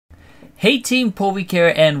Hey team, Povic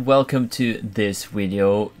here and welcome to this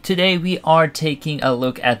video. Today we are taking a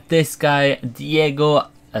look at this guy, Diego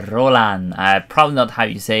Rolan. Probably not how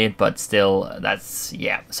you say it, but still,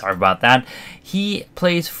 sorry about that. He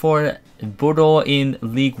plays for Bordeaux in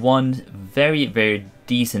League 1. Very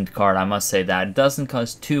decent card, I must say that. It doesn't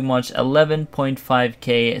cost too much,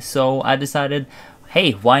 11.5k, so I decided,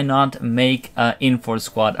 hey, why not make an in-force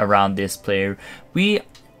squad around this player. We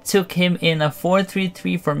took him in a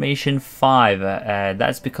 4-3-3 formation 5.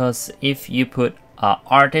 That's because if you put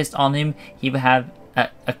artist on him, he will have an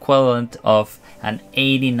equivalent of an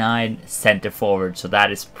 89 center forward, so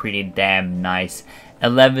that is pretty damn nice.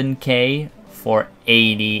 11k for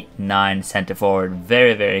 89 center forward,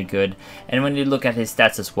 very good. And when you look at his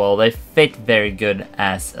stats as well, they fit very good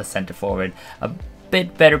as a center forward. A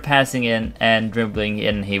bit better passing in and dribbling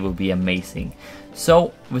in, he will be amazing.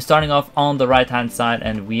 So we're starting off on the right hand side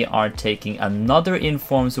and we are taking another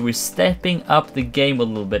inform, so we're stepping up the game a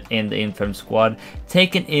little bit in the inform squad,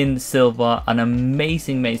 taking in Silva, an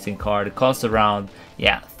amazing card. It costs around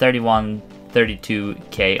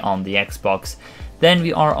 32k on the Xbox. Then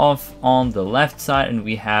we are off on the left side and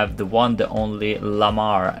we have the one, the only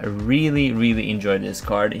Lamar. Really enjoy this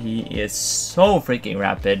card. He is so freaking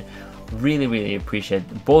rapid. Really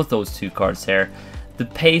appreciate both those two cards here. The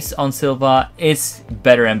pace on Silva is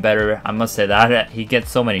better and better, I must say that. He gets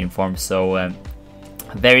so many informs, so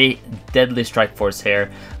very deadly strike force here.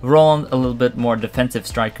 Rolan a little bit more defensive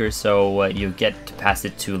striker, so you get to pass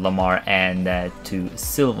it to Lamar and to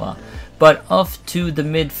Silva. But off to the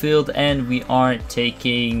midfield and we are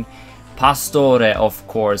taking Pastore, of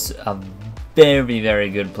course, a very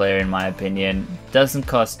good player in my opinion. Doesn't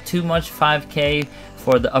cost too much, 5k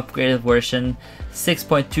for the upgraded version.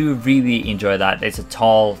 6.2, really enjoy that. It's a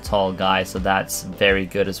tall guy, so that's very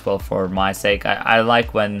good as well for my sake. I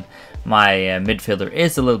like when my midfielder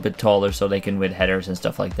is a little bit taller so they can win headers and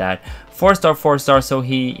stuff like that. 4-star, so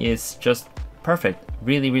he is just perfect,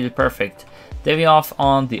 really perfect. Then we off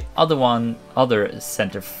on the other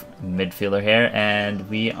center midfielder here, and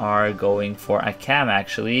we are going for a cam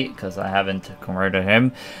actually, because I haven't converted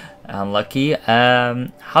him. Unlucky.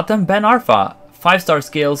 Hatem Ben Arfa. 5-star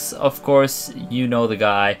skills, of course, you know the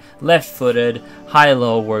guy. Left-footed,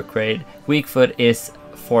 high-low work rate. Weak foot is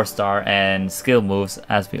 4-star, and skill moves,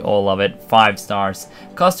 as we all love it, 5 stars.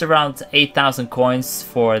 Cost around 8,000 coins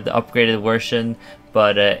for the upgraded version,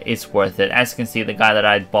 but it's worth it. As you can see, the guy that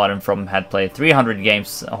I bought him from had played 300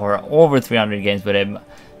 games or over 300 games with him,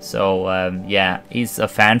 so yeah, he's a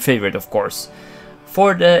fan favorite, of course.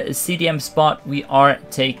 For the CDM spot, we are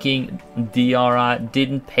taking Diarra.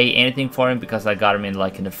 Didn't pay anything for him because I got him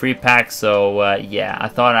in the free pack. So yeah, I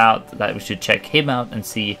thought out that we should check him out and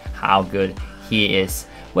see how good he is.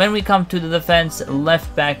 When we come to the defense,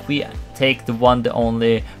 left back, we take the one, the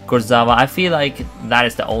only Kurzawa. I feel like that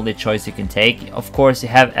is the only choice you can take. Of course, you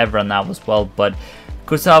have Evra now as well, but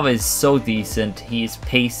Kurzawa is so decent. He is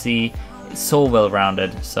pacey, so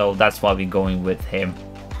well-rounded. So that's why we're going with him.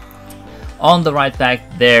 On the right back,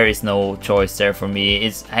 there is no choice there for me.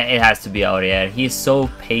 It has to be Aurier. He is so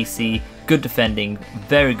pacey, good defending,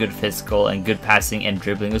 very good physical, and good passing and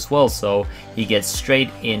dribbling as well. So he gets straight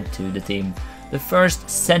into the team. The first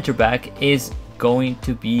center back is going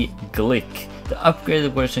to be Glick. The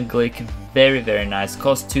upgraded version Glick, very nice.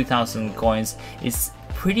 Costs 2,000 coins. Is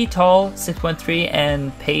pretty tall, 6.3,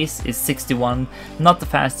 and pace is 61. Not the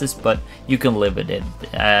fastest, but you can live with it,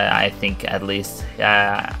 I think, at least.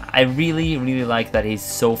 I really like that he's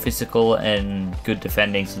so physical and good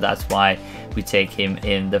defending, so that's why we take him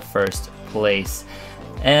in the first place.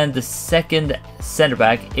 And the second center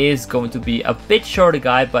back is going to be a bit shorter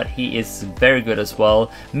guy, but he is very good as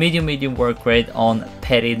well. Medium work rate on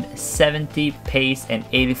Perin, 70 pace and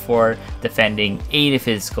 84 defending. 80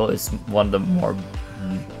 physical is one of the more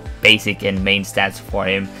basic and main stats for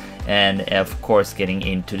him, and of course getting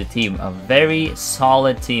into the team. A very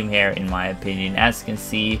solid team here in my opinion. As you can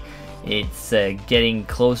see, it's getting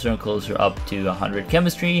closer and closer up to 100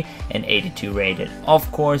 chemistry and 82 rated.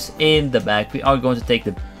 Of course, in the back we are going to take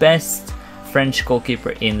the best French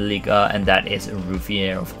goalkeeper in Liga, and that is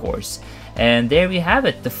Ruffier, of course. And there we have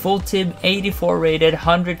it, the full team, 84 rated,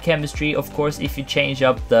 100 chemistry. Of course, if you change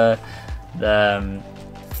up the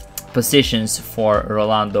positions for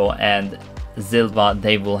Rolando and Silva,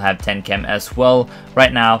 they will have 10 chem as well.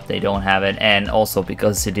 Right now they don't have it, and also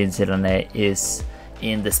because Zinedine Zidane is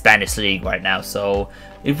in the Spanish league right now, so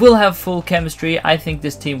it will have full chemistry. I think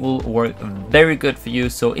this team will work very good for you.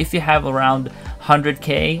 So if you have around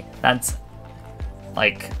 100k, that's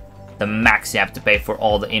like the max you have to pay for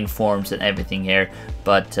all the informs and everything here.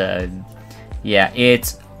 But yeah, I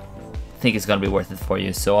think it's gonna be worth it for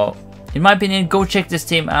you. So in my opinion, go check this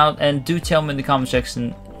team out and do tell me in the comment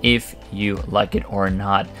section if you like it or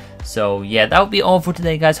not. So yeah, that would be all for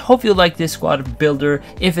today, guys. Hope you like this squad builder.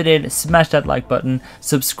 If you did, smash that like button,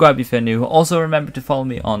 subscribe if you're new. Also remember to follow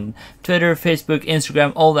me on Twitter, Facebook,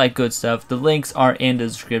 Instagram, all that good stuff. The links are in the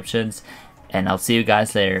descriptions, and I'll see you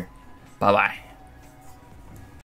guys later. Bye bye.